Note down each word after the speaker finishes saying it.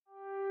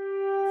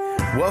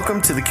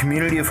Welcome to the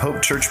Community of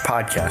Hope Church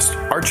podcast.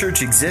 Our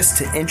church exists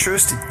to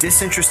interest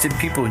disinterested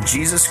people in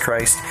Jesus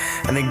Christ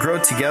and then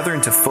grow together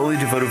into fully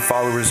devoted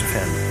followers of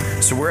Him.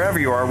 So wherever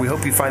you are, we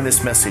hope you find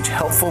this message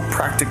helpful,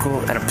 practical,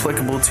 and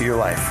applicable to your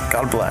life.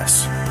 God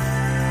bless.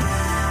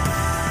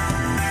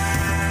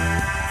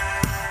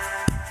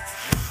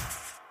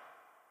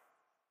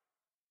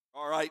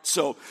 All right,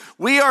 so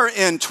we are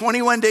in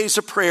 21 days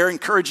of prayer. I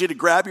encourage you to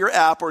grab your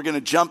app. We're going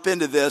to jump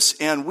into this,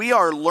 and we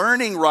are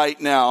learning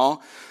right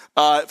now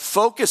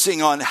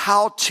focusing on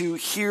how to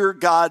hear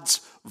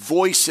God's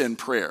voice in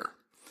prayer.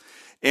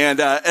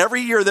 And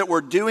every year that we're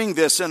doing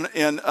this, and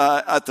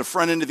at the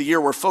front end of the year,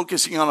 we're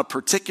focusing on a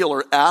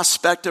particular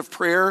aspect of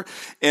prayer.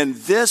 And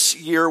this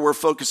year, we're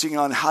focusing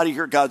on how to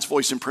hear God's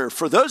voice in prayer.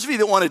 For those of you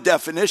that want a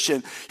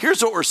definition,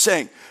 here's what we're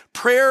saying.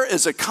 Prayer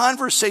is a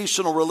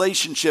conversational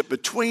relationship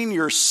between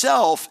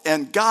yourself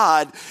and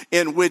God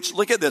in which,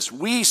 look at this,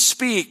 we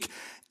speak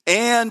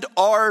and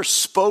are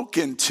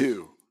spoken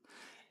to.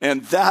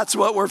 And that's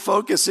what we're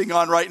focusing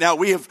on right now.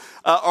 We have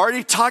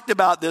already talked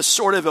about this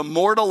sort of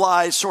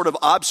immortalized sort of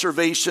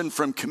observation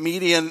from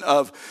comedian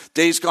of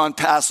days gone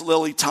past,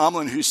 Lily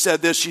Tomlin, who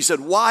said this. She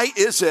said, why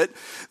is it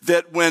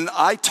that when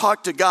I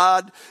talk to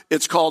God,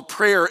 it's called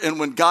prayer, and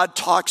when God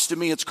talks to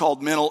me, it's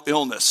called mental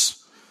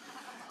illness?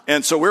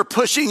 And so we're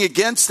pushing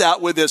against that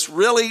with this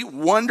really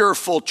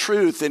wonderful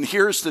truth. And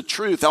here's the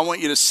truth. I want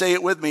you to say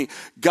it with me.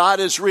 God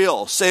is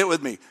real. Say it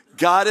with me.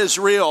 God is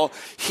real.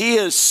 He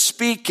is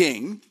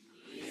speaking.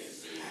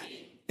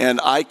 And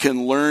I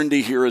can learn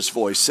to hear his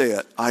voice. Say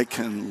it. I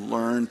can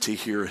learn to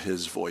hear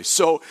his voice.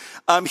 So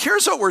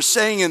here's what we're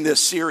saying in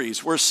this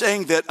series. We're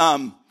saying that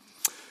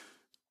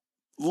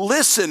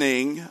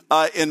listening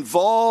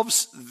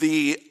involves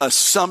the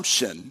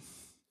assumption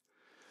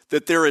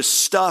that there is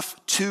stuff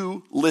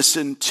to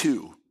listen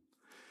to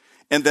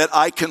and that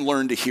I can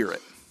learn to hear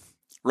it,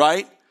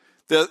 right?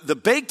 The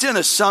baked-in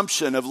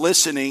assumption of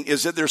listening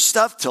is that there's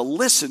stuff to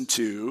listen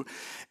to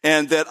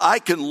and that I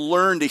can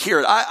learn to hear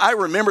it. I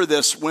remember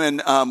this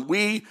when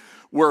we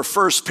were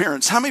first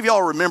parents. How many of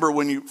y'all remember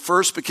when you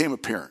first became a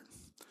parent?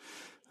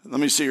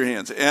 Let me see your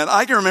hands. And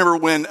I can remember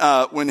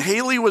when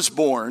Haley was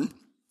born.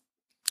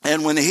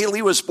 And when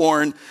Haley was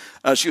born,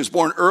 she was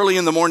born early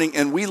in the morning,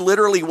 and we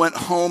literally went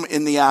home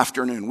in the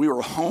afternoon. We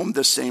were home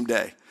the same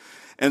day.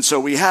 And so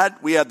we had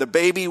the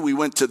baby. We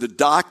went to the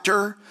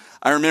doctor.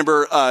 I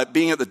remember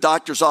being at the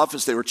doctor's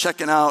office. They were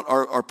checking out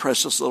our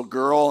precious little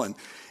girl,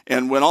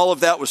 and when all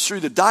of that was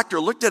through, the doctor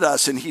looked at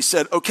us and he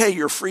said, okay,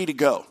 you're free to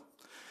go.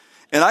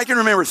 And I can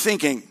remember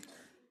thinking,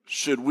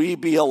 should we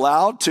be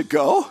allowed to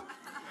go?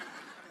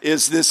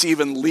 Is this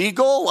even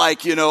legal?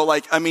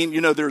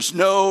 There's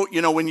no,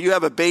 when you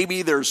have a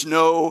baby, there's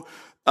no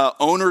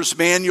owner's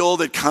manual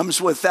that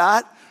comes with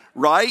that,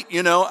 right?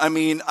 I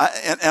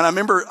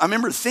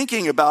remember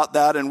thinking about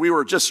that, and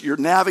you're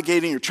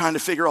navigating, you're trying to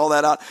figure all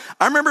that out.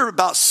 I remember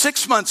about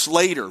 6 months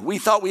later, we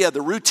thought we had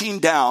the routine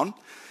down.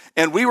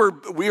 And we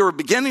were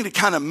beginning to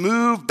kind of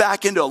move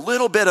back into a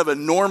little bit of a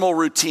normal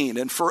routine.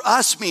 And for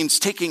us means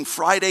taking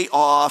Friday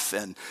off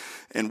and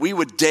we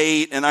would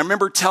date. And I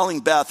remember telling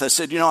Beth, I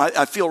said,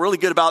 I feel really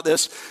good about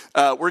this.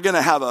 We're going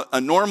to have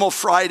a normal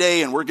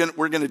Friday and we're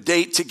going to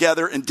date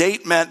together. And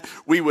date meant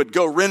we would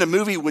go rent a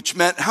movie, which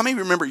meant, how many of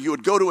you remember you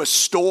would go to a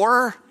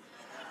store?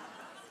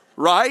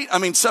 Right? I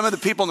mean, some of the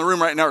people in the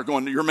room right now are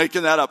going, you're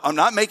making that up. I'm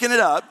not making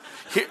it up.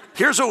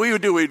 Here's what we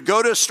would do. We'd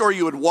go to a store.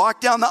 You would walk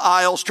down the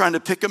aisles trying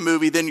to pick a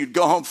movie. Then you'd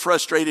go home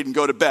frustrated and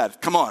go to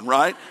bed. Come on,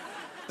 right?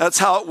 That's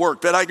how it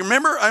worked. But I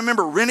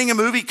remember renting a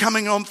movie,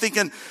 coming home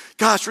thinking,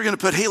 gosh, we're going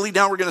to put Haley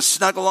down. We're going to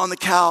snuggle on the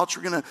couch.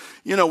 We're going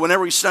to,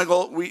 whenever we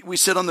snuggle, we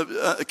sit on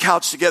the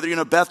couch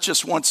together. Beth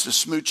just wants to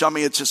smooch on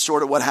me. It's just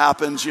sort of what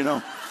happens,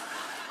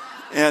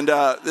 And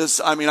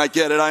I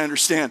get it. I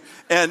understand.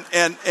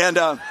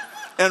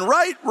 And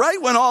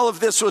right when all of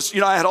this was,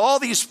 I had all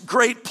these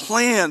great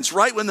plans.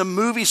 Right when the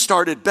movie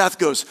started, Beth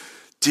goes,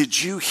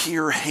 did you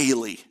hear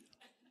Haley?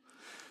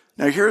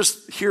 Now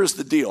here's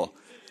the deal.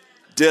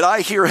 Did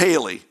I hear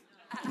Haley?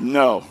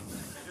 No.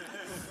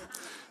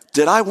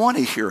 Did I want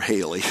to hear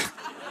Haley?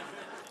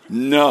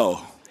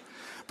 No.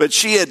 But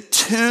she had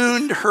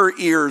tuned her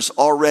ears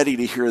already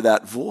to hear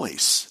that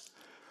voice.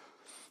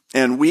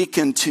 And we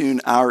can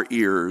tune our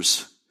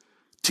ears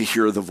to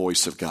hear the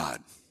voice of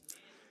God.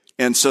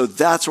 And so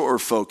that's what we're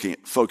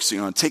focusing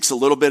on. It takes a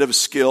little bit of a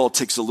skill,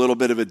 takes a little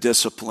bit of a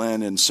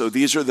discipline. And so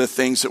these are the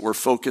things that we're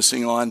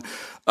focusing on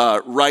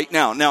right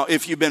now. Now,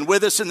 if you've been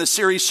with us in the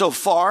series so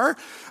far,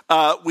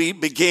 we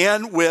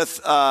began with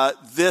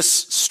this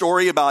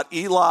story about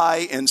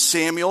Eli and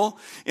Samuel,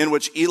 in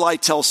which Eli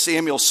tells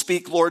Samuel,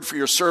 speak, Lord, for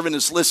your servant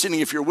is listening.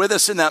 If you're with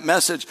us in that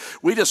message,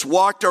 we just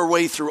walked our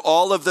way through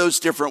all of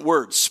those different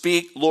words.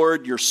 Speak,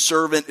 Lord, your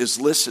servant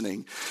is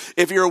listening.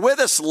 If you're with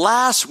us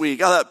last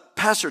week, I thought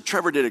Pastor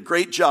Trevor did a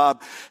great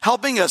job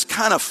helping us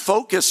kind of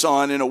focus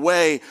on, in a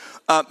way,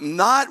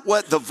 not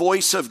what the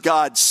voice of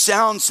God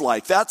sounds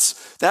like.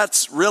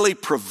 That's really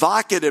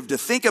provocative to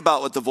think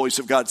about what the voice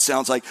of God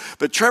sounds like.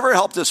 But Trevor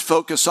helped us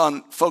focus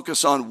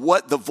on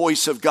what the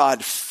voice of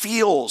God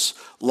feels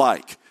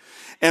like.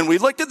 And we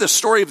looked at the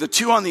story of the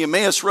two on the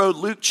Emmaus Road.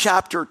 Luke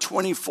chapter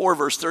 24,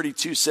 verse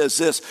 32 says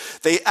this.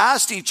 They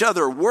asked each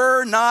other,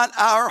 were not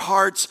our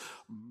hearts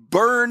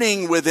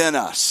burning within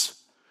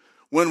us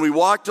when we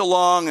walked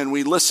along and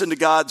we listened to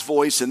God's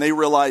voice? And they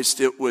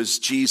realized it was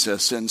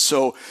Jesus. And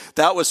so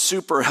that was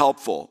super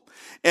helpful.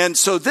 And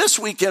so this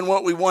weekend,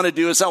 what we want to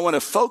do is I want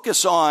to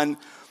focus on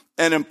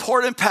an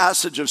important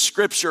passage of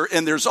Scripture.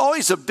 And there's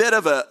always a bit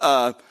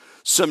of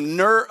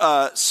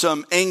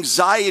some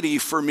anxiety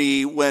for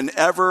me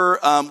whenever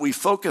we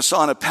focus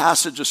on a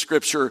passage of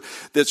Scripture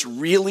that's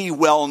really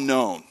well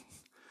known,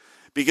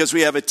 because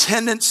we have a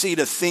tendency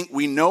to think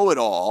we know it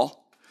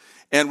all,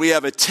 and we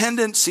have a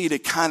tendency to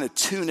kind of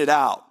tune it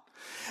out.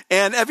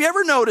 And have you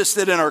ever noticed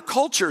that in our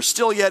culture,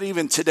 still yet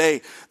even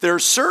today, there are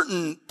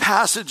certain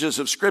passages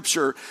of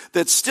Scripture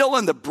that still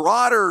in the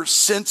broader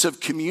sense of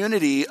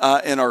community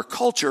in our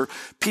culture,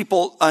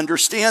 people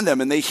understand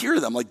them and they hear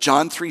them, like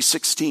John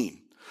 3:16.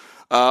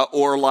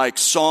 Or like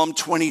Psalm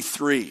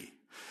 23.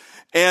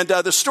 And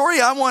the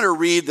story I want to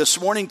read this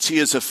morning to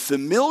you is a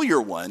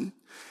familiar one,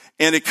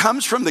 and it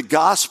comes from the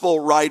gospel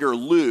writer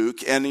Luke,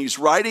 and he's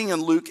writing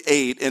in Luke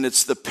 8, and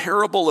it's the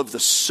parable of the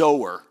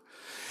sower.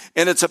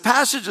 And it's a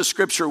passage of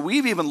Scripture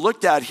we've even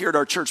looked at here at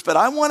our church, but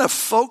I want to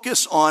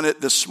focus on it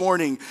this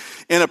morning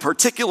in a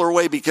particular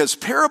way, because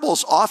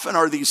parables often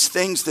are these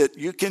things that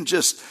you can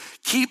just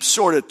keep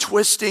sort of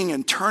twisting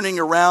and turning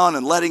around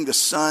and letting the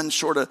sun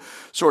sort of,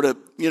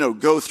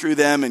 go through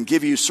them and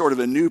give you sort of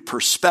a new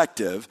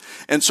perspective.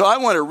 And so I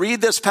want to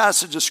read this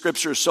passage of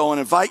Scripture, so I want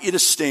to invite you to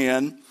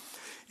stand,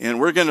 and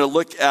we're going to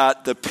look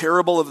at the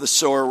parable of the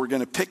sower. We're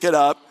going to pick it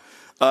up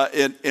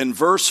in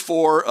verse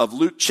 4 of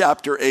Luke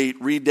chapter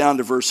 8, read down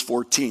to verse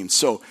 14.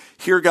 So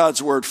hear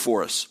God's word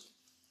for us.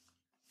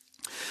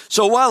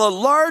 So while a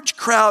large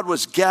crowd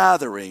was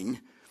gathering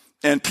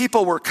and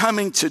people were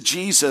coming to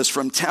Jesus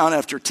from town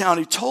after town,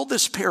 he told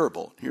this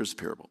parable. Here's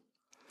the parable.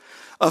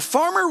 A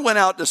farmer went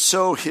out to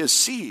sow his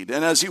seed,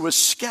 and as he was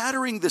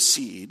scattering the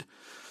seed,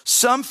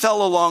 some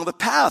fell along the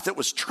path. It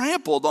was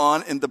trampled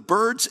on, and the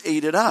birds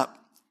ate it up.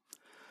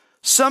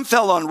 Some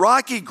fell on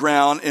rocky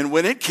ground, and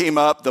when it came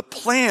up, the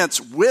plants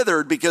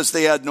withered because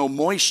they had no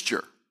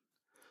moisture.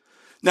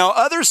 Now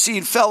other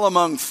seed fell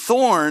among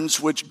thorns,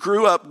 which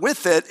grew up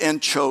with it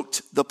and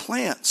choked the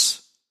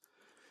plants.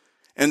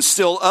 And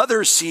still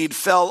other seed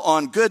fell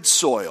on good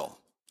soil,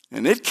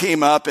 and it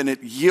came up and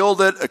it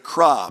yielded a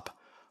crop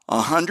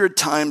 100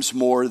 times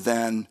more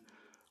than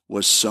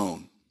was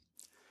sown.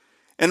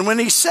 And when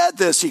he said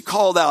this, he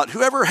called out,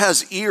 whoever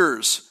has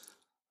ears,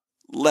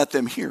 let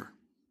them hear.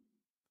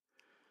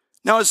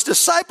 Now his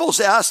disciples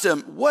asked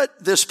him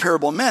what this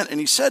parable meant, and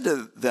he said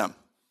to them,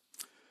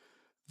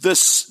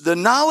 the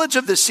knowledge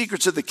of the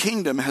secrets of the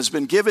kingdom has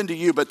been given to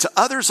you, but to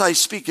others I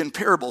speak in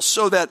parables,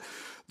 so that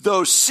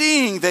though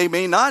seeing they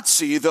may not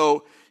see,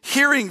 though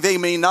hearing they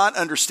may not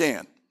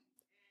understand.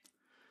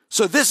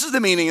 So this is the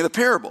meaning of the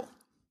parable.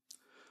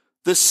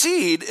 The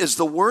seed is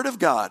the word of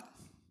God,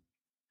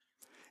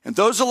 and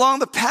those along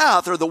the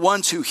path are the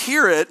ones who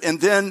hear it,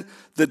 and then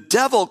the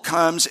devil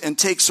comes and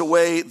takes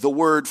away the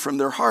word from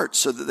their hearts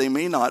so that they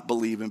may not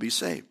believe and be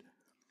saved.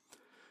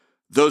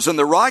 Those on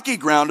the rocky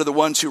ground are the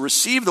ones who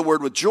receive the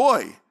word with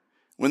joy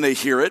when they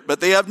hear it, but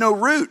they have no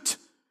root.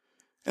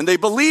 And they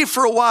believe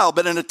for a while,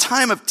 but in a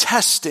time of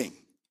testing,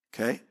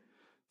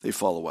 they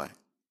fall away.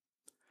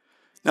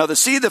 Now the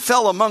seed that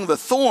fell among the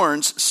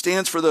thorns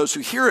stands for those who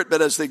hear it,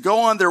 but as they go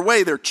on their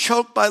way, they're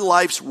choked by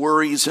life's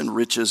worries and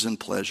riches and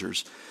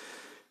pleasures,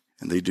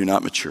 and they do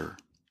not mature.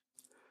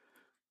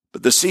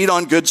 But the seed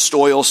on good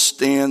soil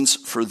stands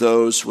for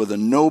those with a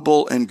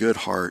noble and good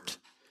heart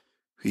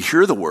who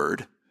hear the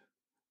word,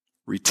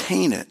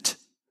 retain it,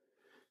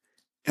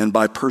 and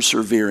by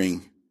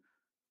persevering,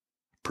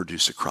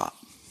 produce a crop.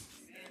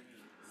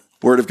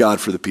 Word of God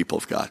for the people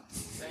of God.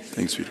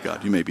 Thanks be to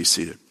God. You may be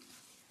seated.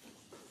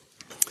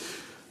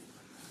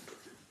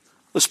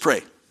 Let's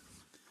pray.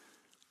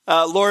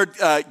 Lord,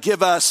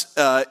 give us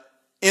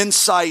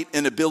insight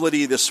and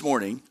ability this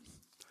morning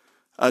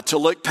to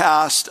look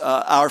past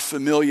our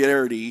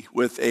familiarity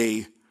with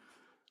a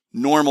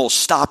normal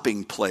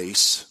stopping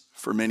place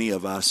for many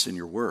of us in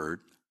your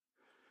word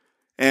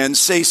and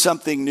say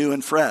something new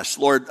and fresh.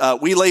 Lord,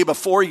 we lay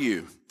before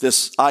you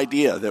this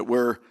idea that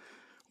we're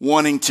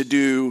wanting to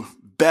do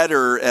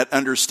better at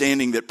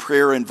understanding that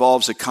prayer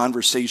involves a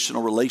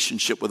conversational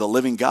relationship with a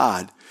living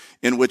God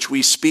in which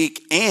we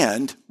speak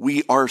and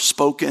we are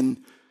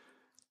spoken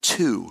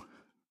to.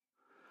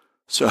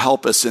 So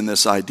help us in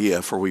this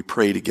idea, for we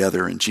pray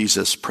together in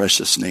Jesus'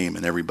 precious name.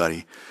 And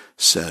everybody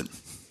said,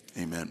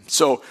 amen.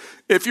 So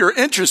if you're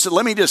interested,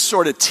 let me just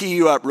sort of tee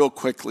you up real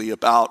quickly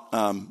about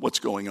what's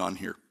going on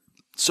here.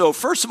 So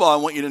first of all,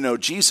 I want you to know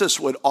Jesus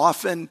would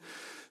often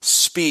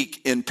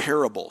speak in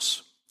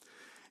parables.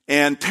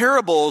 And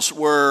parables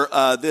were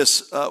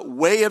this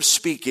way of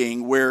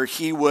speaking where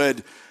he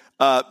would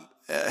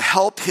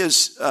help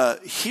his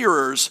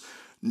hearers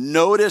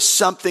notice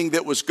something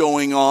that was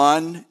going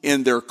on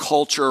in their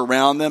culture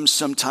around them,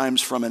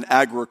 sometimes from an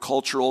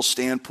agricultural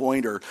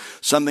standpoint or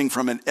something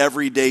from an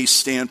everyday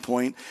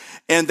standpoint.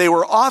 And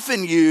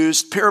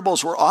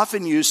parables were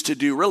often used to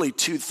do really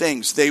two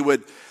things. They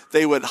would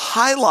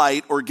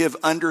highlight or give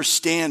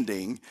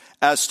understanding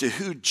as to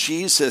who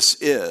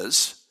Jesus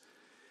is,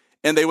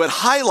 and they would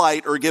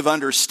highlight or give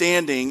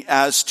understanding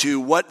as to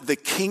what the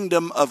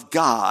kingdom of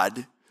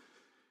God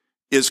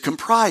is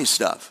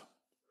comprised of.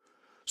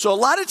 So a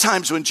lot of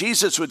times when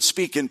Jesus would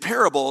speak in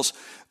parables,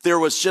 there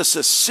was just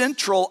a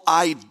central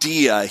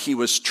idea he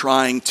was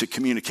trying to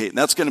communicate. And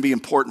that's going to be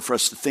important for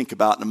us to think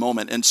about in a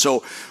moment. And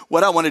so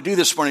what I want to do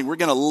this morning, we're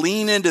going to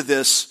lean into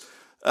this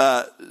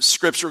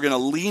scripture. We're going to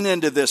lean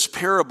into this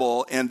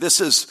parable. And this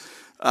is,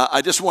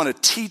 I just want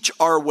to teach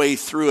our way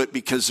through it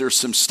because there's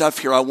some stuff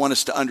here I want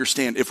us to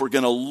understand if we're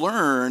going to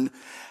learn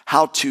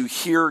how to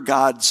hear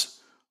God's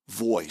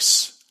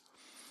voice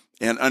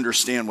and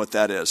understand what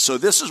that is. So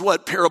this is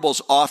what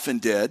parables often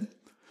did.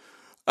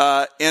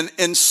 And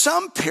in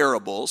some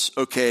parables,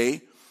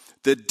 okay,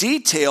 the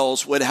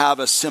details would have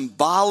a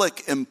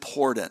symbolic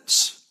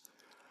importance.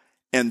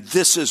 And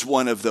this is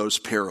one of those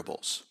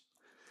parables.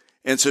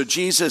 And so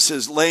Jesus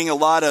is laying a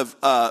lot of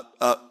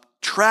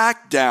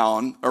track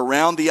down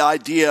around the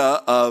idea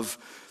of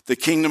the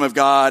kingdom of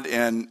God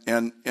and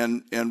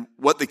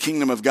what the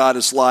kingdom of God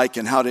is like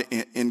and how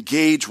to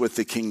engage with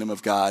the kingdom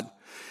of God.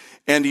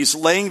 And he's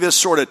laying this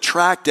sort of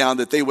track down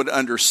that they would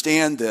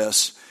understand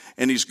this.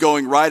 And he's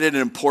going right at an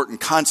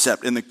important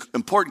concept. And the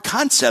important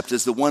concept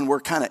is the one we're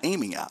kind of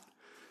aiming at.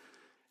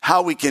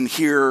 How we can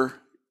hear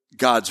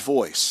God's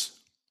voice.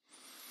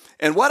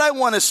 And what I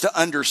want us to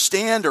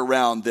understand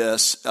around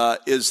this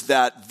is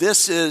that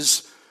this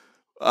is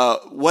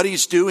what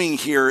he's doing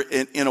here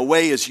in a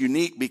way is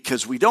unique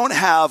because we don't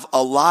have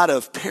a lot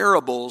of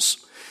parables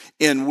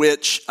in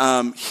which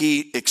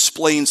he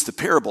explains the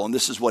parable. And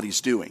this is what he's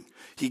doing.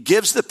 He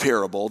gives the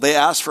parable. They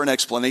ask for an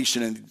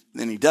explanation, and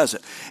then he does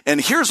it. And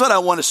here's what I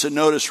want us to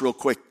notice real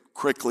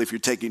quickly if you're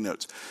taking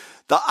notes.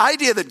 The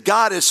idea that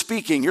God is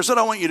speaking, here's what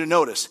I want you to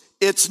notice.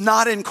 It's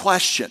not in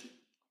question.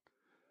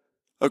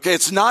 Okay,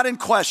 it's not in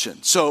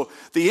question. So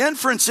the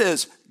inference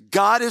is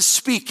God is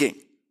speaking.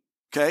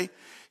 Okay,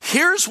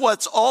 here's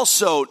what's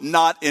also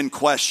not in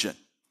question.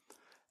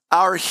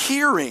 Our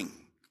hearing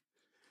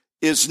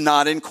is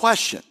not in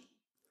question.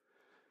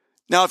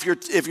 Now, if you're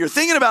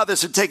thinking about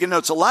this and taking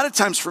notes, a lot of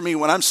times for me,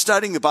 when I'm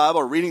studying the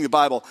Bible or reading the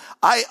Bible,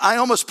 I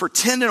almost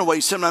pretend in a way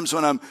sometimes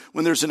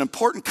when there's an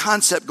important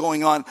concept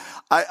going on,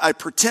 I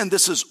pretend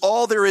this is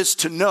all there is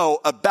to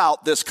know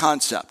about this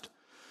concept.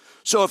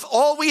 So if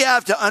all we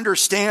have to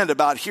understand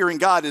about hearing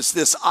God is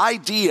this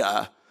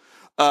idea,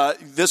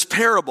 this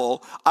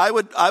parable, I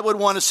would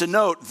want us to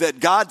note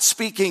that God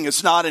speaking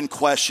is not in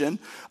question.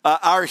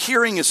 Our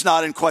hearing is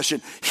not in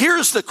question.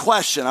 Here's the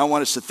question I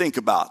want us to think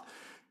about.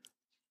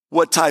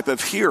 What type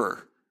of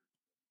hearer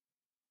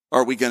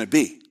are we going to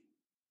be?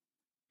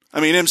 I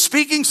mean, him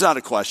speaking's not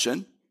a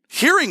question.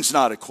 Hearing's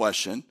not a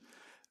question.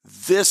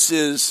 This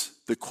is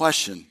the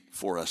question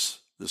for us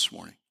this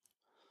morning.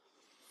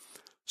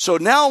 So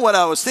now what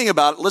I was thinking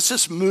about, let's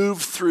just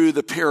move through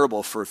the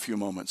parable for a few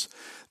moments.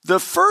 The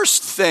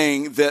first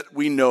thing that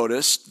we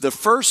noticed,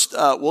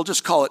 we'll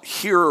just call it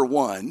hearer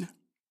one.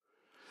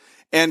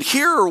 And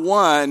hearer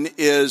one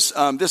is,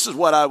 this is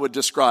what I would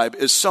describe,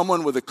 is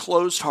someone with a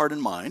closed heart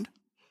and mind.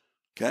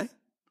 Okay?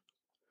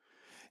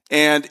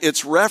 And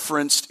it's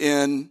referenced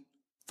in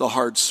the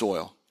hard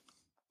soil.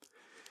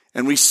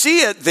 And we see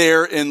it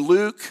there in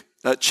Luke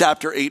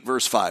chapter 8,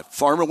 verse 5.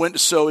 Farmer went to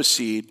sow his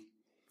seed.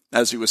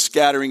 As he was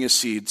scattering his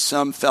seed,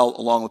 some fell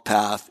along the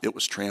path. It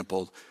was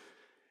trampled,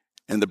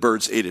 and the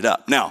birds ate it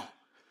up. Now,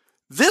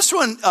 this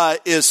one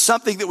is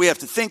something that we have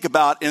to think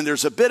about, and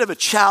there's a bit of a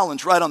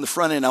challenge right on the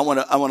front end. I want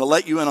to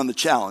let you in on the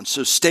challenge.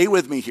 So stay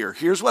with me here.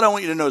 Here's what I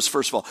want you to notice,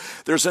 first of all.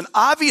 There's an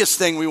obvious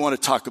thing we want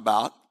to talk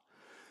about.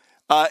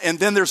 And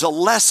then there's a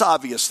less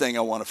obvious thing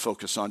I want to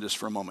focus on just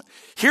for a moment.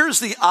 Here's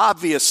the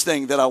obvious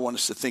thing that I want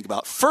us to think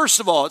about. First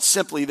of all, it's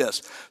simply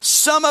this.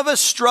 Some of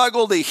us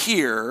struggle to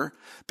hear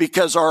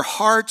because our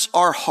hearts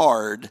are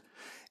hard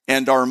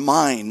and our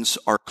minds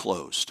are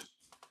closed.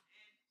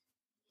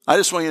 I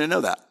just want you to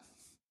know that.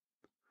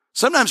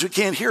 Sometimes we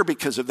can't hear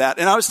because of that.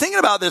 And I was thinking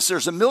about this.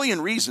 There's a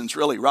million reasons,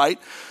 really, right?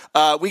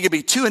 We could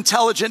be too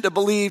intelligent to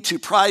believe, too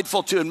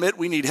prideful to admit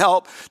we need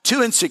help,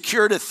 too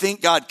insecure to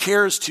think God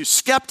cares, too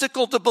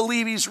skeptical to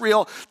believe he's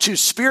real, too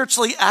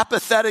spiritually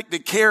apathetic to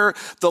care.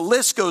 The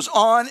list goes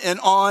on and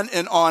on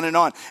and on and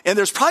on. And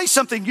there's probably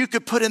something you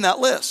could put in that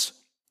list.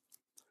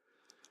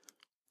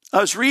 I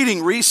was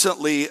reading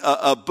recently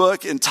a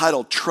book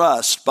entitled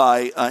Trust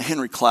by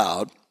Henry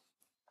Cloud.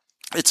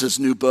 It's his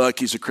new book.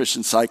 He's a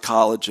Christian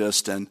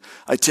psychologist, and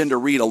I tend to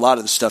read a lot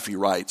of the stuff he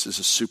writes. This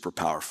is super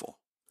powerful.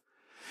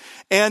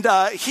 And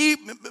he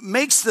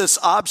makes this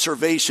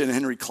observation,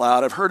 Henry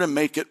Cloud. I've heard him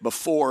make it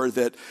before,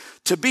 that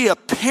to be a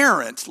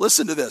parent,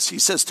 listen to this. He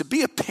says to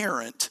be a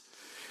parent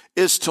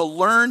is to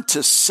learn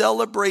to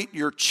celebrate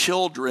your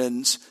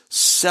children's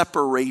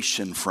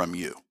separation from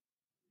you.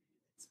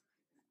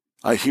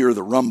 I hear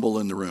the rumble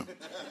in the room.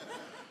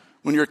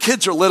 When your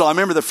kids are little, I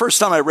remember the first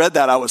time I read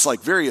that, I was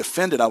like very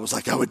offended. I was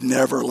like, I would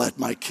never let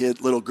my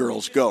little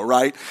girls go,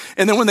 right?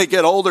 And then when they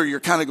get older,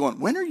 you're kind of going,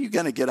 when are you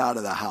going to get out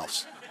of the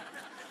house?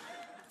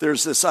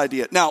 There's this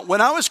idea. Now,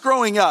 when I was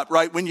growing up,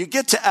 right, when you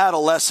get to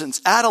adolescence,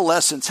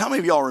 how many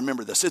of y'all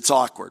remember this? It's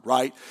awkward,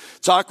 right?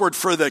 It's awkward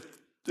for the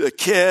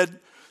kid,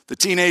 the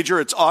teenager.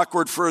 It's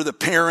awkward for the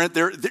parent.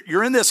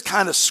 You're in this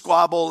kind of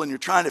squabble and you're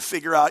trying to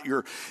figure out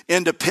your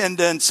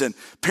independence, and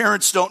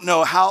parents don't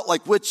know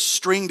which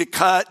string to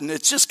cut. And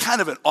it's just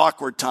kind of an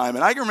awkward time.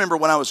 And I can remember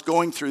when I was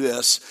going through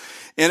this,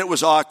 and it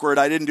was awkward.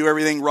 I didn't do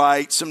everything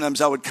right.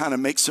 Sometimes I would kind of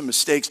make some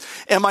mistakes.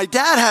 And my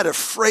dad had a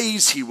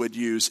phrase he would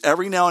use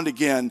every now and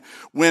again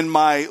when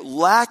my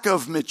lack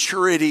of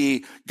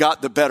maturity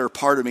got the better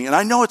part of me. And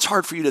I know it's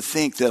hard for you to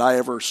think that I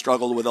ever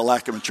struggled with a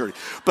lack of maturity.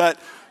 But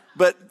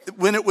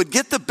when it would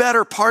get the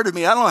better part of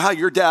me, I don't know how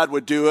your dad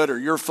would do it or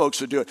your folks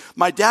would do it.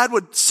 My dad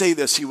would say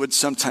this. He would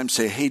sometimes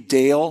say, hey,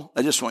 Dale,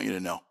 I just want you to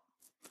know,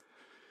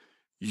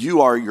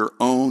 you are your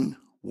own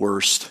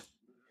worst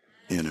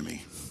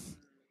enemy.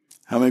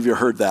 How many of you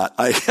heard that?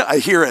 I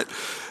hear it.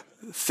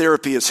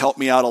 Therapy has helped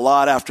me out a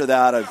lot after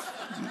that.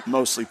 I've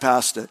mostly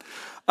passed it.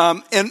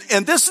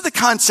 And this is the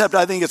concept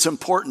I think it's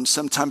important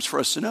sometimes for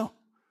us to know.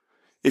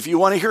 If you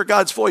want to hear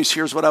God's voice,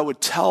 here's what I would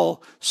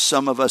tell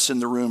some of us in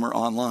the room or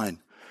online.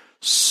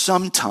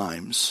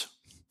 Sometimes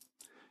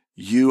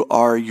you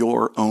are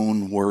your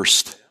own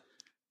worst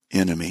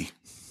enemy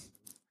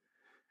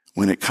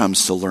when it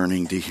comes to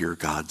learning to hear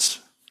God's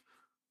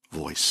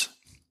voice.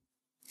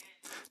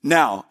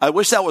 Now, I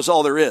wish that was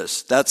all there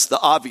is. That's the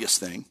obvious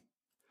thing.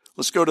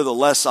 Let's go to the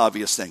less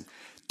obvious thing.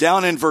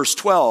 Down in verse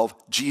 12,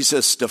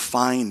 Jesus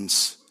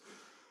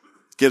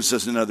gives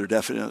us another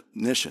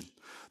definition.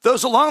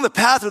 Those along the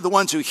path are the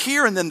ones who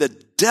hear, and then the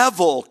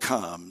devil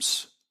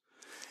comes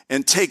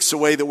and takes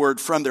away the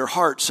word from their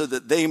heart so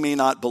that they may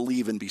not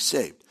believe and be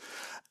saved.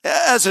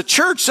 As a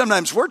church,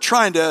 sometimes we're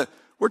trying to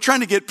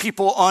get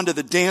people onto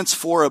the dance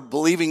floor of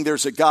believing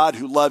there's a God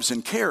who loves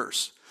and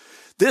cares.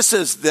 This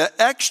is the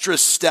extra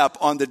step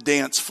on the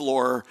dance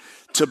floor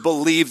to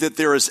believe that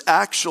there is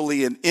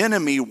actually an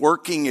enemy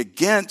working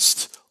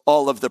against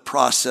all of the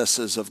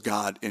processes of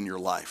God in your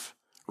life,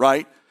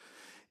 right?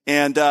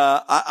 And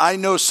I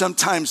know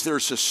sometimes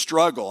there's a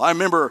struggle. I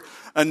remember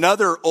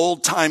another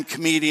old-time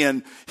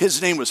comedian. His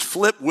name was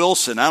Flip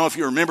Wilson. I don't know if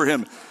you remember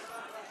him.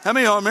 How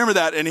many of y'all remember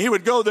that? And he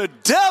would go, the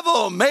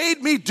devil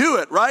made me do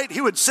it, right? He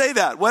would say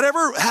that.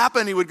 Whatever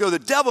happened, he would go, the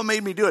devil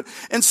made me do it.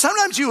 And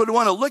sometimes you would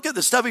want to look at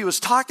the stuff he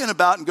was talking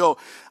about and go,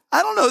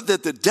 I don't know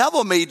that the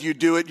devil made you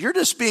do it. You're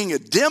just being a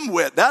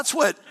dimwit. That's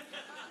what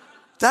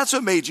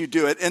made you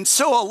do it. And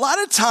so a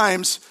lot of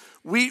times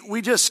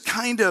we just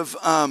kind of,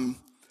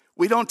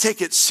 we don't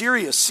take it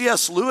serious.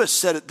 C.S. Lewis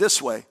said it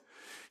this way.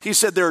 He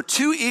said, there are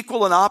two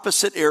equal and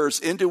opposite errors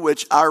into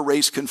which our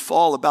race can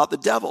fall about the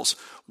devils.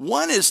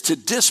 One is to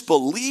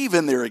disbelieve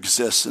in their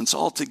existence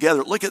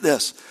altogether. Look at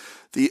this.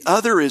 The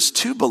other is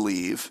to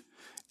believe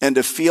and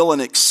to feel an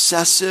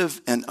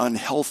excessive and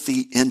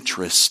unhealthy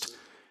interest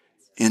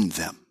in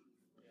them.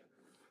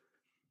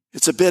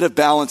 It's a bit of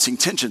balancing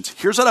tensions.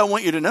 Here's what I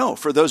want you to know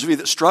for those of you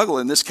that struggle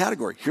in this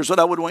category. Here's what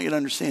I would want you to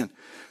understand.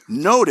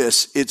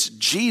 Notice it's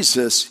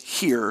Jesus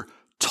here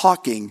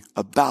talking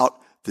about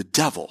the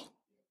devil.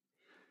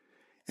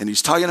 And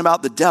he's talking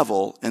about the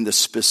devil and the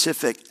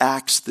specific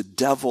acts the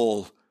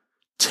devil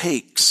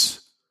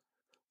takes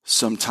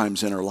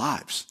sometimes in our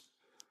lives.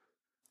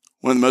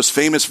 One of the most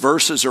famous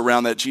verses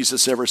around that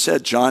Jesus ever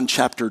said, John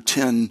chapter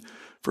 10,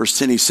 verse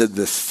 10, he said,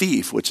 the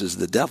thief, which is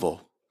the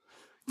devil,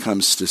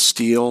 comes to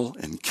steal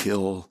and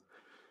kill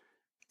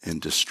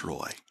and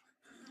destroy.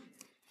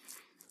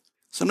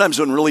 Sometimes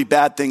when really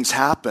bad things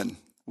happen,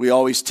 we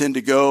always tend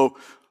to go,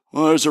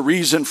 well, there's a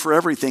reason for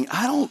everything.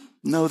 I don't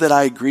know that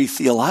I agree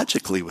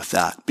theologically with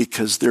that,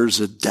 because there's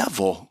a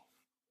devil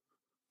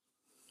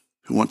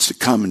who wants to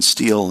come and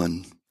steal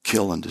and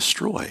kill and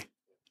destroy.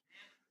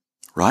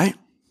 Right?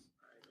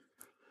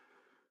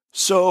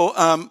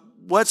 So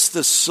what's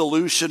the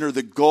solution or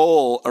the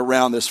goal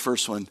around this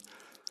first one?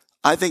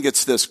 I think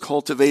it's this: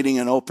 cultivating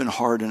an open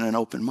heart and an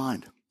open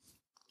mind.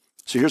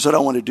 So here's what I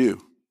want to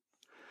do.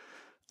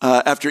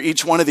 After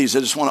each one of these, I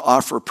just want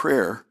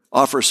to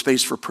offer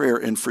space for prayer,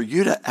 and for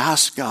you to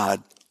ask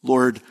God,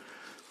 Lord,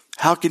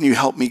 how can you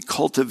help me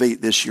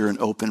cultivate this year an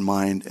open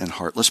mind and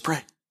heart? Let's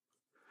pray.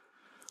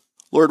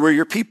 Lord, we're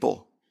your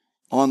people,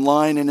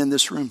 online and in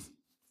this room.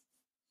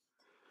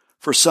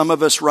 For some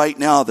of us right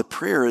now, the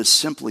prayer is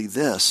simply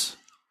this: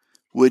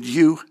 would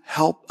you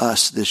help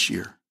us this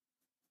year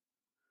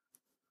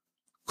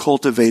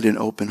cultivate an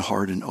open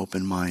heart and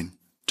open mind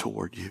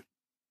toward you?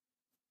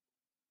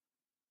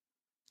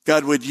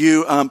 God, would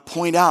you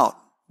point out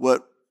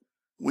what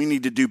we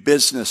need to do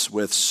business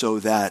with so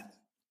that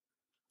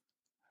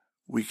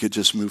we could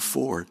just move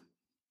forward?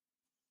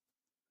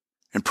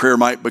 And prayer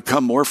might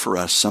become more for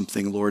us,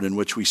 something, Lord, in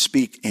which we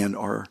speak and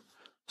are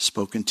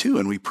spoken to.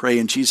 And we pray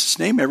in Jesus'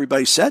 name.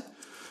 Everybody said,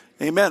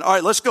 amen. All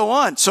right, let's go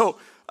on. So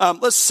I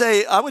would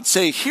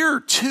say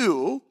here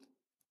too,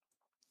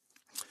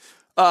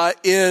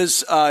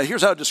 here's how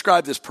to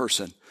describe this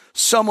person.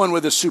 Someone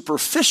with a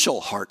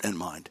superficial heart and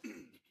mind.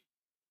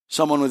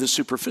 Someone with a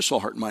superficial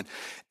heart and mind.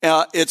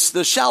 It's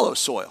the shallow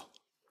soil.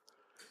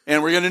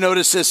 And we're going to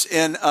notice this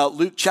in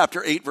Luke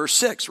chapter 8, verse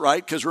 6,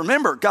 right? Because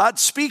remember,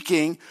 God's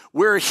speaking,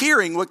 we're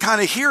hearing. What kind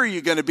of hearer are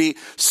you going to be?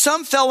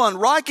 Some fell on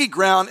rocky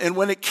ground, and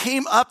when it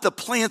came up, the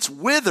plants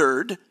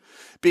withered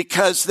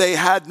because they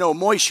had no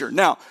moisture.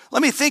 Now,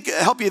 let me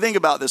help you think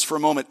about this for a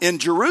moment. In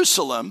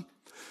Jerusalem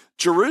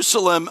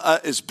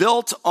is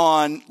built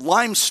on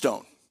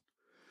limestone.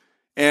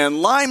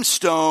 And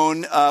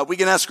limestone, we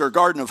can ask our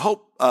Garden of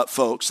Hope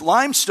folks,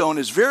 limestone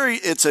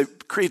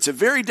creates a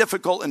very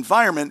difficult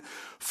environment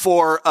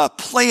for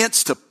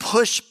plants to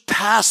push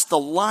past the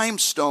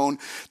limestone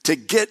to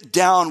get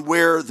down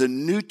where the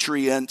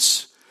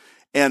nutrients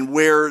and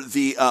where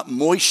the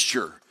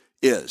moisture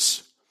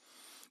is.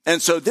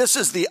 And so this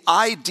is the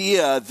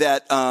idea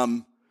that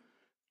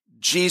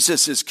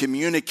Jesus is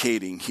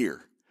communicating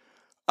here.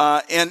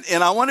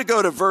 And I want to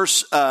go to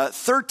verse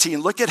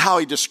 13. Look at how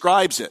he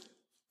describes it.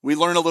 We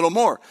learn a little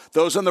more.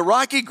 Those on the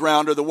rocky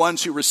ground are the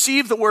ones who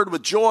receive the word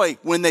with joy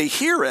when they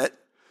hear it,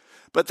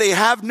 but they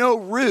have no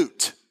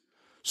root.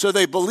 So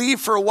they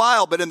believe for a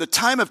while, but in the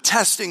time of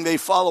testing, they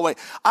fall away.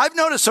 I've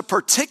noticed a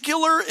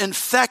particular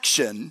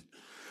infection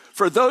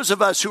for those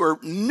of us who are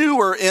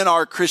newer in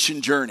our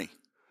Christian journey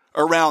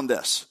around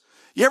this.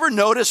 You ever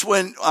notice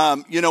when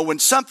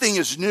something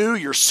is new,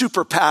 you're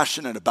super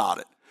passionate about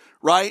it,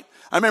 right?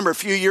 I remember a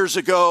few years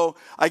ago,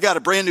 I got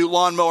a brand new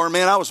lawnmower.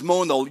 Man, I was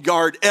mowing the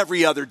yard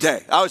every other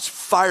day. I was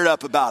fired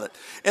up about it.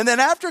 And then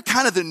after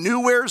kind of the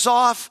new wears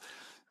off,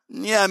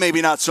 yeah,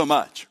 maybe not so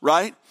much,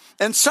 right?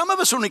 And some of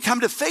us, when we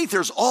come to faith,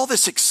 there's all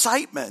this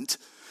excitement.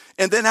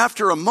 And then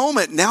after a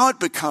moment, now it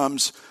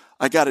becomes,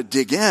 I got to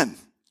dig in.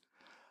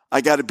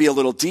 I got to be a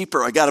little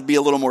deeper. I got to be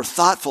a little more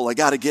thoughtful. I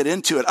got to get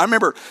into it. I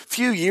remember a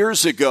few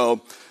years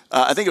ago,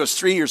 I think it was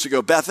 3 years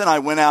ago, Beth and I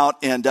went out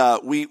and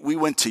we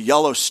went to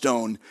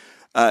Yellowstone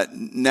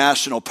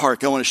National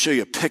Park. I want to show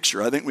you a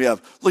picture. I think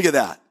look at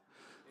that.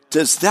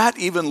 Does that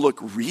even look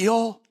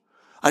real?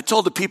 I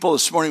told the people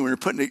this morning when we were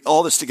putting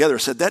all this together, I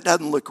said, that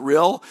doesn't look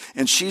real.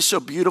 And she's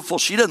so beautiful,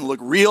 she doesn't look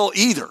real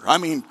either. I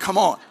mean, come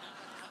on.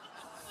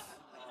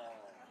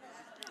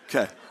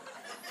 Okay.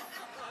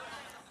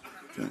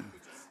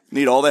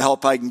 Need all the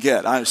help I can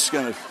get. I'm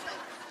not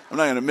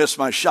going to miss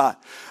my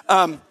shot.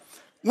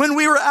 When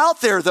we were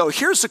out there, though,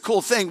 here's the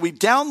cool thing. We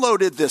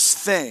downloaded this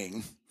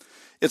thing.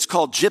 It's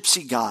called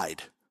Gypsy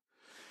Guide.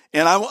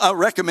 And I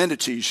recommend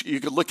it to you. You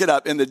could look it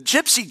up. And the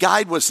Gypsy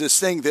Guide was this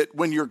thing that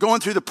when you're going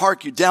through the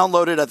park, you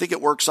download it. I think it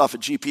works off of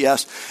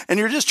GPS. And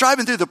you're just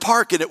driving through the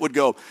park and it would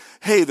go,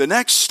 hey, the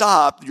next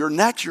stop,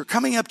 you're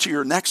coming up to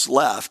your next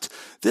left.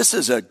 This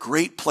is a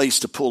great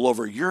place to pull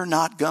over. You're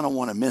not going to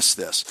want to miss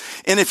this.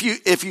 And if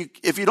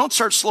you don't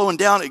start slowing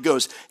down, it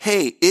goes,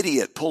 hey,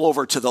 idiot, pull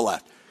over to the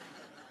left.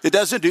 It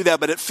doesn't do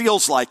that, but it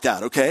feels like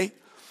that, okay?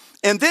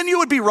 And then you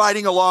would be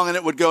riding along and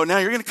it would go, now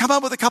you're going to come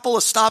up with a couple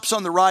of stops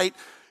on the right.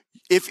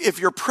 If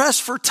you're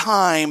pressed for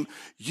time,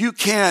 you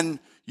can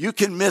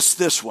miss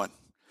this one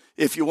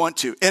if you want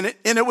to. And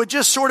it would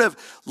just sort of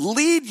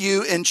lead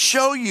you and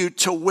show you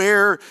to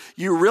where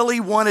you really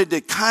wanted to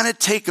kind of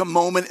take a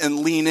moment and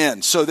lean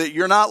in so that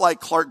you're not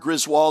like Clark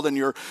Griswold and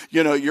you're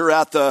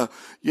at the,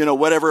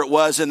 whatever it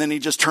was, and then he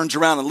just turns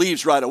around and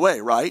leaves right away,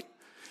 right?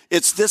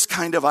 It's this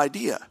kind of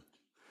idea.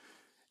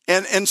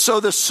 And so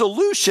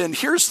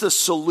here's the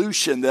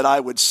solution that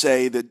I would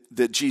say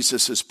that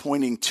Jesus is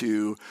pointing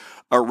to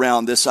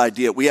around this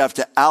idea. We have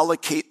to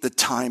allocate the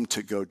time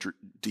to go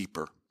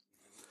deeper.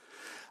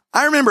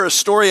 I remember a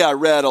story I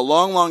read a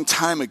long, long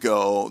time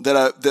ago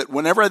that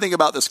whenever I think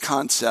about this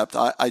concept,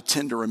 I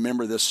tend to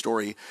remember this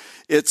story.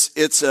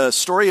 It's a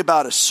story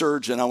about a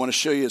surgeon. I want to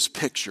show you his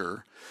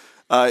picture.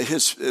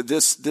 This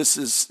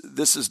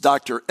is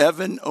Dr.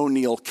 Evan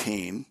O'Neill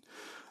Kane.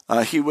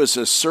 He was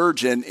a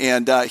surgeon,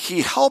 and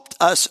he helped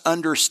us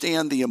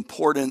understand the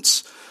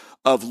importance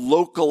of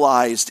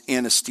localized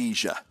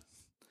anesthesia.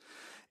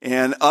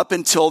 And up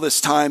until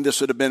this time, this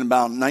would have been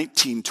about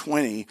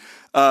 1920,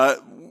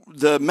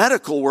 the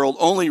medical world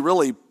only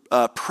really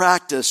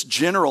practiced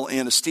general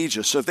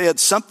anesthesia. So if they had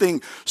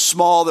something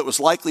small that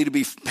was likely to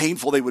be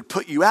painful, they would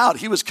put you out.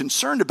 He was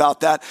concerned about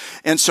that.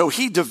 And so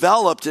he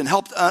developed and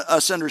helped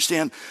us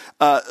understand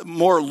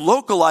more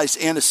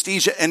localized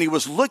anesthesia. And he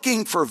was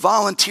looking for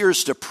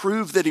volunteers to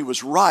prove that he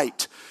was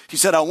right. He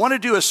said, I want to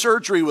do a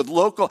surgery with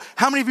local.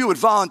 How many of you would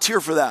volunteer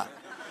for that?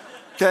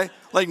 Okay.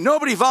 Like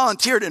nobody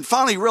volunteered, and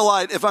finally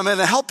realized if I'm going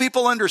to help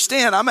people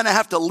understand, I'm going to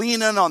have to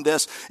lean in on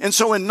this. And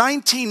so in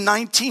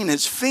 1919,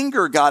 his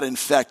finger got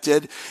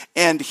infected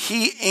and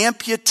he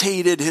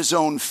amputated his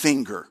own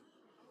finger.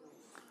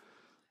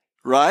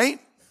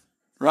 Right?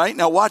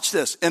 Now watch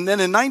this. And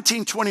then in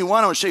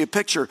 1921, I want to show you a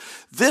picture.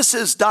 This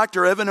is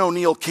Dr. Evan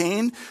O'Neill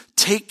Kane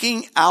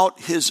taking out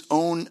his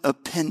own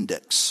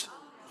appendix.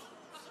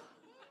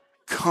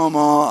 Come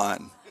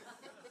on.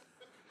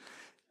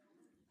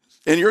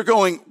 And you're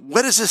going,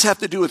 what does this have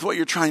to do with what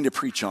you're trying to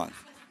preach on?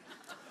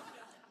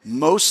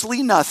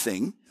 Mostly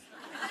nothing.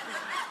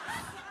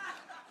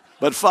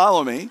 But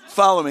follow me.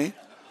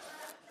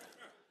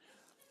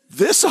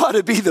 This ought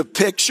to be the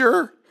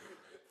picture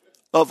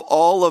of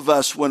all of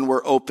us when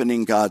we're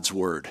opening God's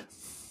word.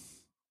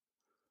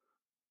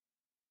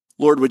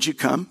 Lord, would you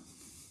come?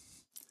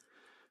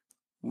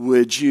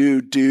 Would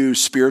you do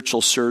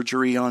spiritual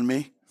surgery on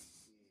me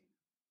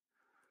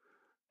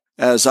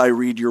as I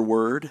read your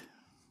word?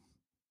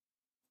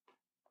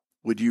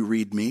 Would you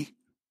read me?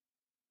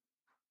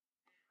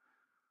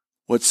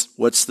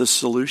 What's the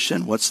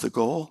solution? What's the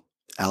goal?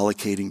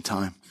 Allocating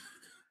time.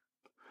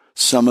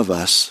 Some of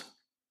us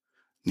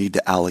need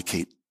to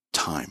allocate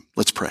time.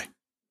 Let's pray.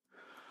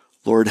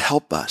 Lord,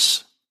 help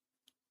us.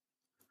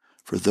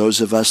 For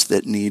those of us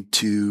that need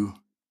to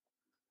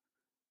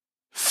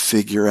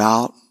figure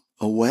out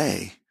a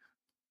way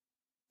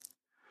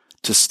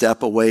to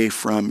step away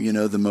from,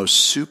 the most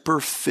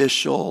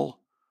superficial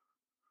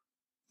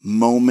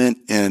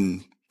moment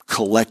in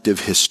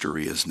collective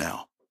history is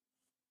now.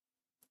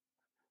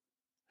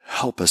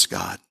 Help us,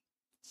 God,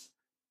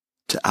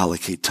 to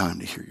allocate time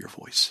to hear your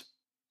voice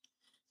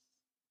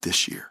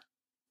this year.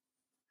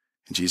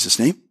 In Jesus'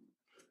 name,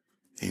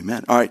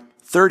 amen. All right,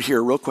 third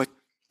here, real quick.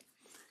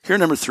 Here,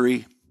 number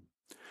three.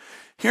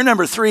 Here,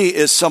 number three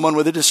is someone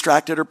with a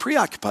distracted or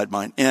preoccupied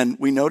mind. And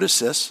we notice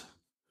this,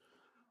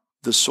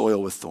 the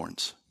soil with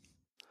thorns.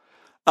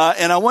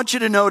 And I want you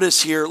to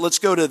notice here, let's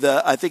go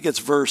to I think it's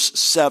verse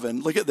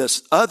 7. Look at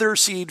this. Other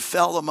seed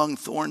fell among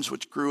thorns,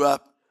 which grew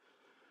up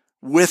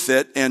with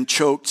it and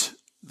choked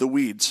the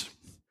weeds.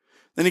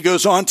 Then he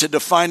goes on to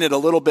define it a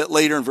little bit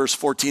later in verse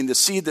 14. The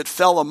seed that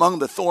fell among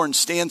the thorns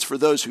stands for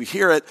those who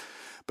hear it,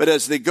 but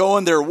as they go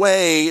on their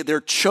way,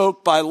 they're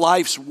choked by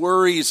life's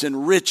worries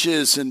and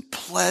riches and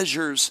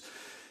pleasures,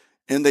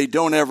 and they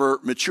don't ever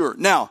mature.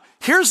 Now,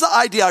 here's the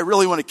idea I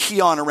really want to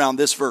key on around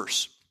this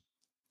verse.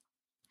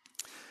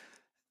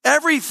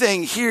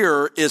 Everything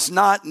here is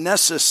not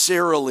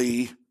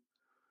necessarily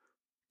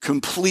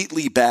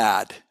completely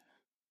bad.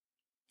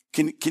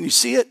 Can you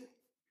see it?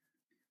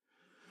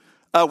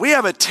 We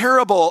have a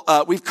terrible,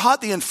 we've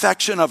caught the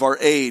infection of our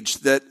age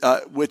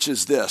which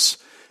is this.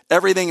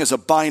 Everything is a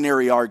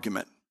binary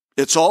argument.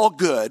 It's all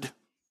good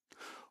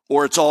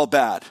or it's all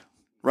bad,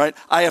 right?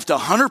 I have to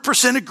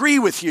 100% agree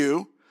with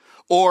you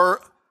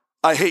or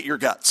I hate your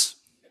guts,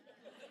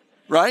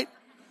 right?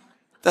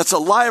 That's a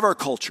lie of our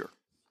culture.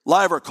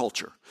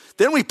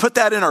 Then we put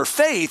that in our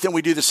faith and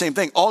we do the same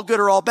thing. All good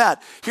or all bad.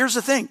 Here's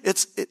the thing.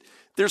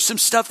 There's some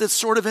stuff that's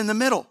sort of in the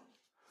middle.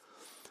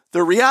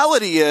 The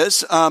reality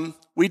is,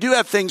 we do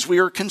have things we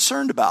are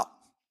concerned about.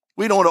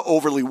 We don't want to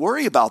overly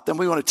worry about them.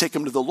 We want to take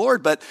them to the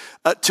Lord, but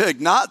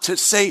to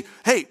say,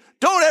 hey,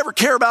 don't ever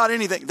care about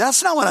anything.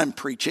 That's not what I'm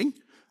preaching.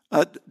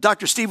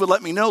 Dr. Steve would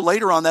let me know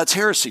later on that's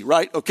heresy,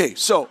 right? Okay,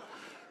 so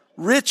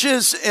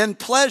riches and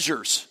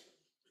pleasures.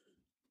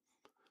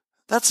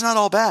 That's not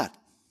all bad.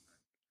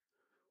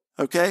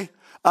 Okay?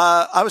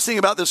 I was thinking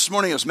about this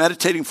morning. I was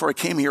meditating before I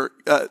came here.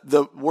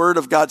 The word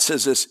of God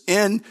says this,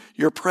 in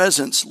your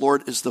presence,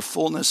 Lord, is the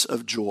fullness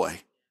of joy.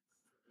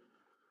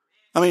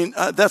 I mean,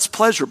 that's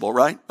pleasurable,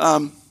 right?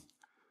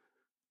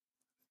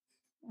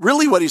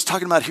 Really what he's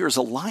talking about here is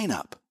a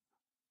lineup,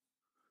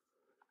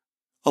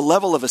 a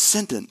level of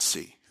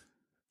ascendancy.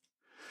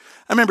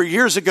 I remember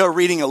years ago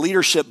reading a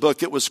leadership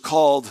book. It was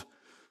called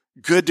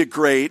Good to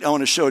Great. I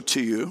want to show it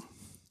to you.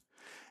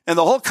 And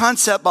the whole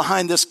concept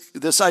behind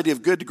this idea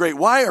of good to great,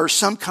 why are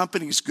some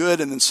companies good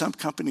and then some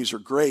companies are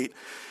great?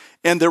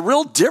 And the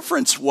real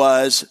difference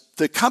was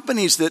the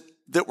companies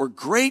that were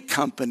great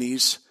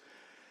companies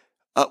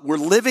were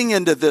living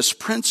into this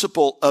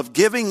principle of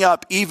giving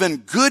up even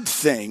good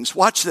things,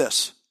 watch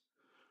this,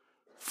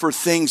 for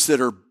things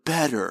that are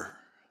better.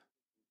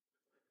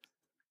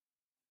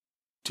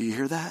 Do you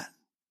hear that?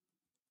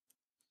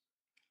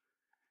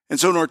 And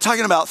so when we're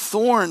talking about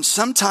thorns,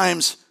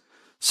 sometimes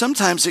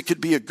it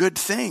could be a good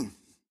thing,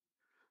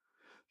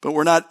 but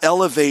we're not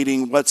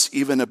elevating what's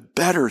even a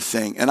better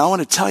thing. And I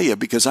want to tell you,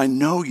 because I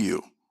know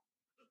you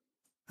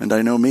and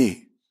I know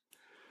me,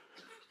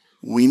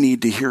 we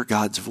need to hear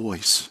God's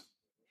voice.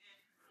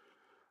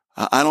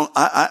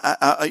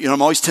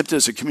 I'm always tempted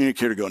as a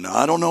communicator to go, no,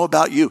 I don't know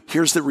about you.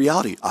 Here's the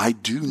reality. I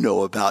do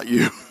know about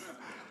you.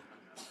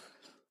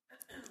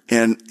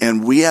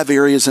 And we have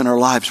areas in our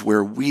lives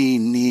where we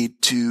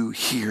need to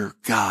hear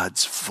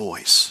God's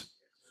voice.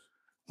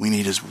 We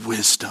need his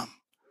wisdom.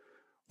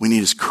 We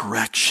need his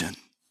correction.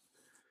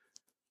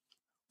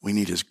 We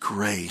need his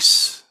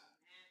grace.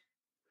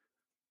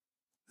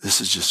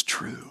 This is just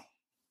true.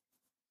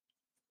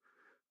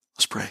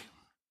 Let's pray.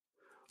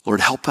 Lord,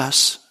 help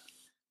us.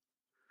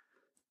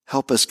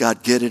 Help us,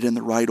 God, get it in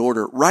the right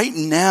order. Right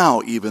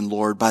now, even,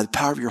 Lord, by the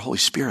power of your Holy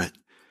Spirit,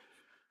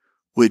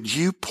 would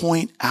you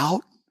point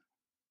out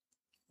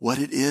what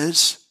it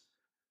is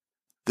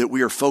that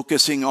we are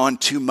focusing on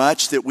too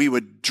much, that we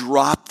would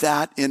drop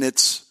that in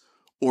its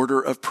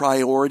order of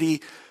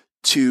priority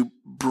to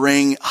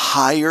bring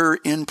higher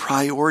in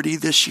priority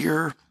this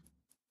year?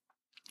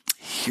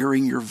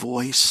 Hearing your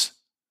voice,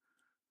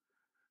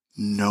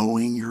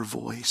 knowing your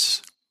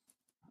voice.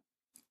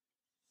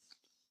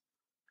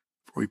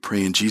 We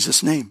pray in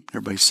Jesus' name.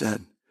 Everybody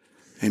said,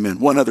 Amen.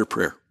 One other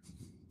prayer.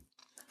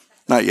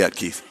 Not yet,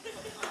 Keith.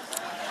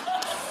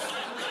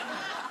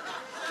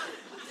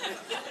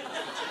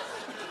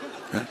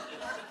 Okay.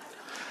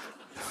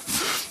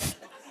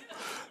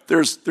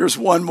 There's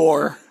one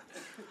more,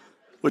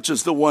 which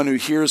is the one who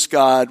hears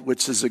God,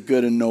 which is a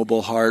good and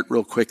noble heart.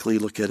 Real quickly,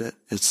 look at it.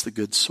 It's the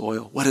good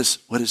soil. What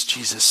does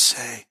Jesus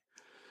say?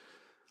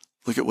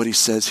 Look at what he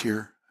says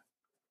here.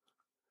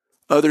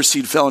 Other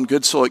seed fell in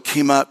good soil. It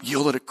came up,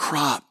 yielded a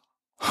crop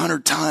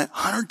 100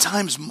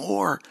 times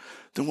more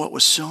than what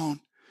was sown.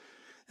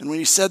 And when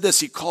he said this,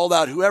 he called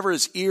out, whoever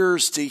has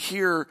ears to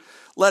hear,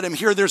 let him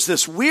hear. There's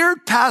this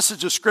weird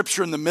passage of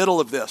scripture in the middle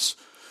of this.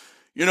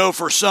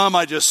 For some,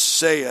 I just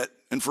say it.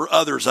 And for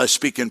others, I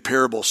speak in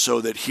parables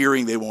so that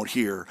hearing they won't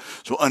hear.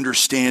 So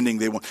understanding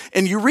they won't.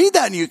 And you read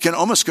that and you can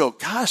almost go,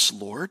 gosh,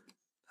 Lord,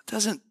 that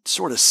doesn't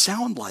sort of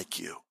sound like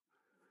you.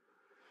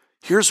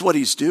 Here's what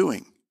he's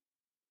doing.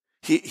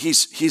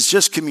 He's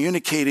just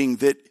communicating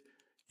that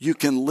you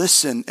can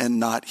listen and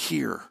not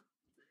hear.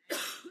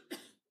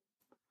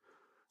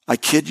 I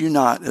kid you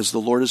not, as the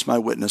Lord is my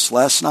witness.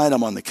 Last night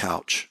I'm on the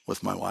couch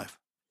with my wife.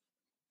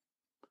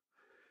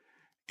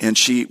 And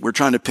we're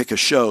trying to pick a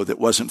show that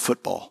wasn't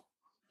football.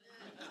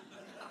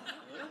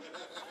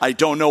 I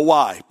don't know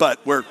why,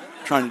 but we're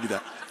trying to do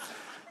that.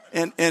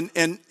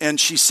 And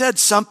she said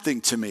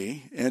something to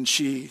me, and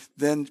she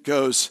then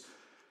goes,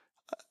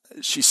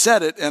 she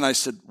said it, and I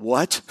said,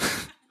 what?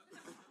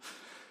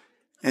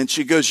 And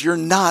she goes, you're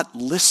not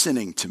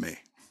listening to me,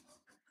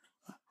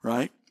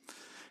 right?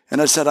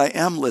 And I said, I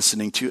am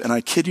listening to you, and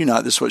I kid you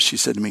not, this is what she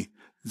said to me,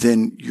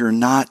 then you're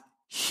not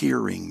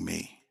hearing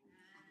me.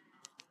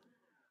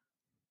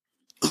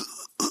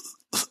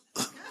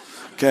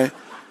 Okay?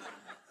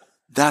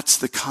 That's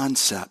the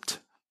concept.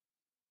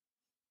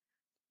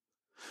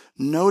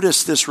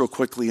 Notice this real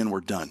quickly and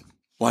we're done.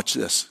 Watch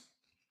this.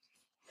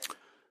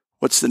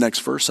 What's the next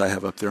verse I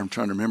have up there? I'm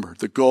trying to remember.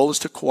 The goal is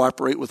to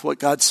cooperate with what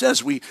God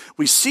says. We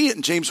see it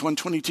in James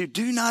 1:22.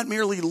 Do not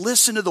merely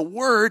listen to the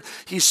word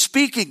he's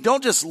speaking.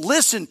 Don't just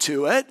listen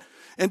to it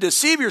and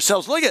deceive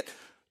yourselves. Look at,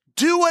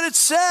 do what it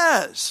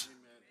says.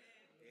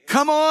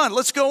 Come on,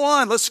 let's go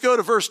on. Let's go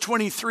to verse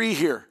 23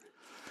 here.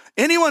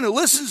 Anyone who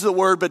listens to the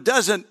word but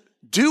doesn't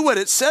do what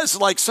it says,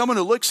 like someone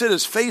who looks at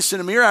his face in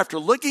a mirror after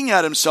looking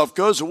at himself,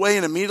 goes away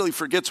and immediately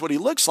forgets what he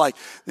looks like.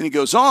 Then he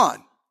goes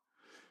on.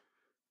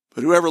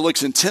 But whoever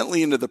looks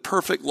intently into the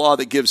perfect law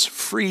that gives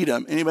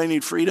freedom, anybody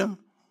need freedom?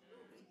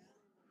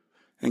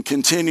 And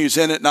continues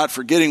in it, not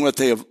forgetting what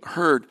they have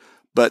heard,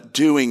 but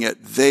doing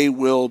it, they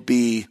will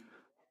be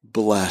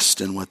blessed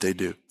in what they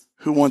do.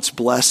 Who wants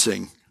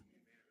blessing?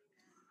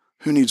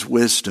 Who needs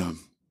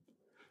wisdom?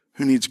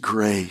 Who needs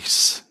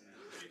grace?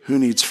 Who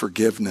needs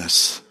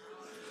forgiveness?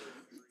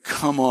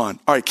 Come on.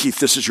 All right, Keith,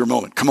 this is your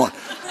moment. Come on.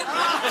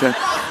 Okay.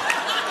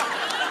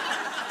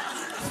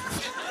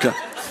 Okay.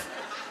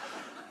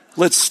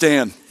 Let's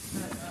stand.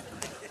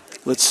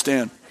 Let's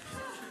stand.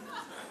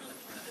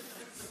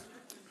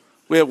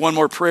 We have one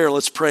more prayer.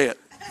 Let's pray it.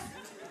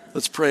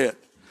 Let's pray it.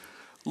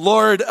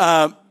 Lord,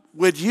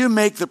 would you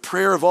make the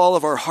prayer of all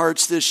of our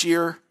hearts this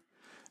year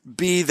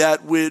be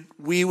that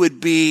we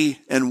would be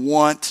and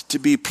want to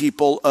be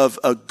people of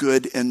a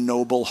good and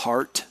noble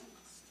heart?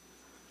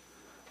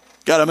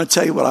 God, I'm going to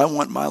tell you what I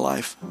want in my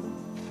life.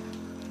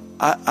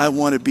 I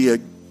want to be a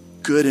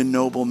good and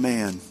noble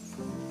man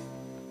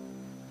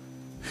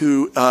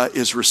who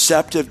is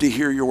receptive to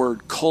hear your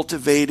word,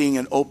 cultivating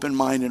an open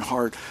mind and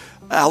heart,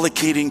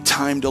 allocating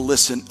time to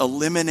listen,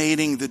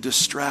 eliminating the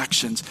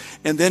distractions.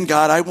 And then,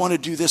 God, I want to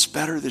do this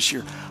better this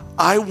year.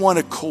 I want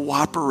to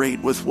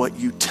cooperate with what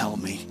you tell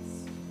me.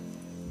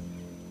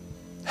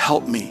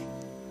 Help me.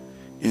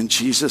 In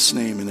Jesus'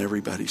 name, and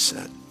everybody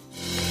said.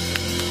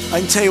 I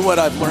can tell you what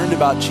I've learned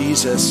about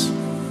Jesus.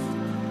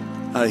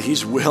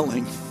 He's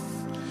willing.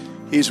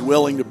 He's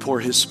willing to pour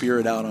his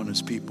spirit out on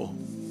his people.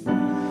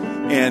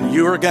 And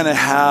you are going to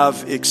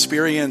have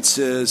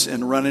experiences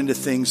and run into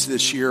things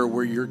this year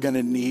where you're going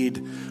to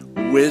need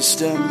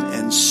wisdom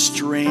and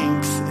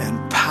strength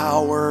and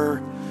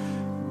power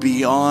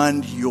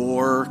beyond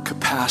your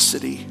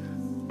capacity.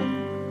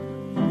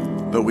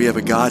 But we have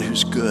a God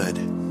who's good.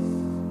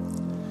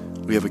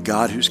 We have a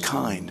God who's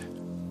kind.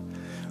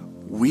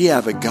 We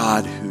have a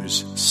God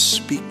who's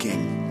speaking,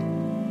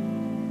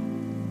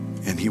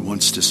 and he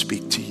wants to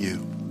speak to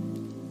you.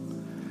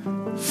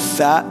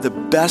 The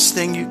best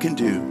thing you can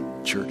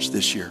do, church,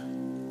 this year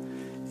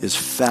is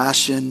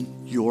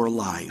fashion your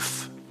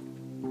life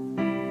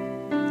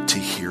to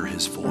hear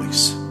his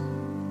voice.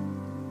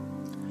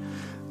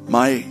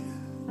 My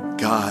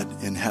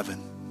God in heaven,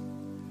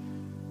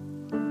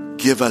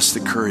 give us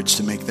the courage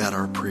to make that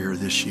our prayer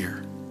this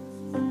year.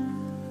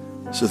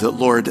 So that,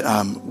 Lord,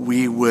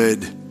 we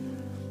would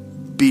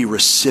be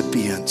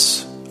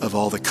recipients of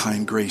all the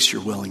kind grace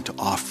you're willing to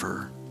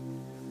offer.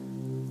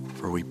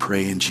 For we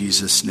pray in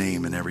Jesus'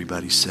 name, and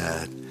everybody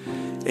said,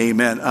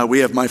 amen. We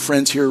have my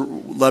friends here,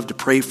 love to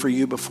pray for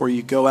you before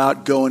you go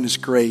out. Go in his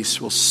grace.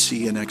 We'll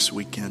see you next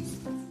weekend.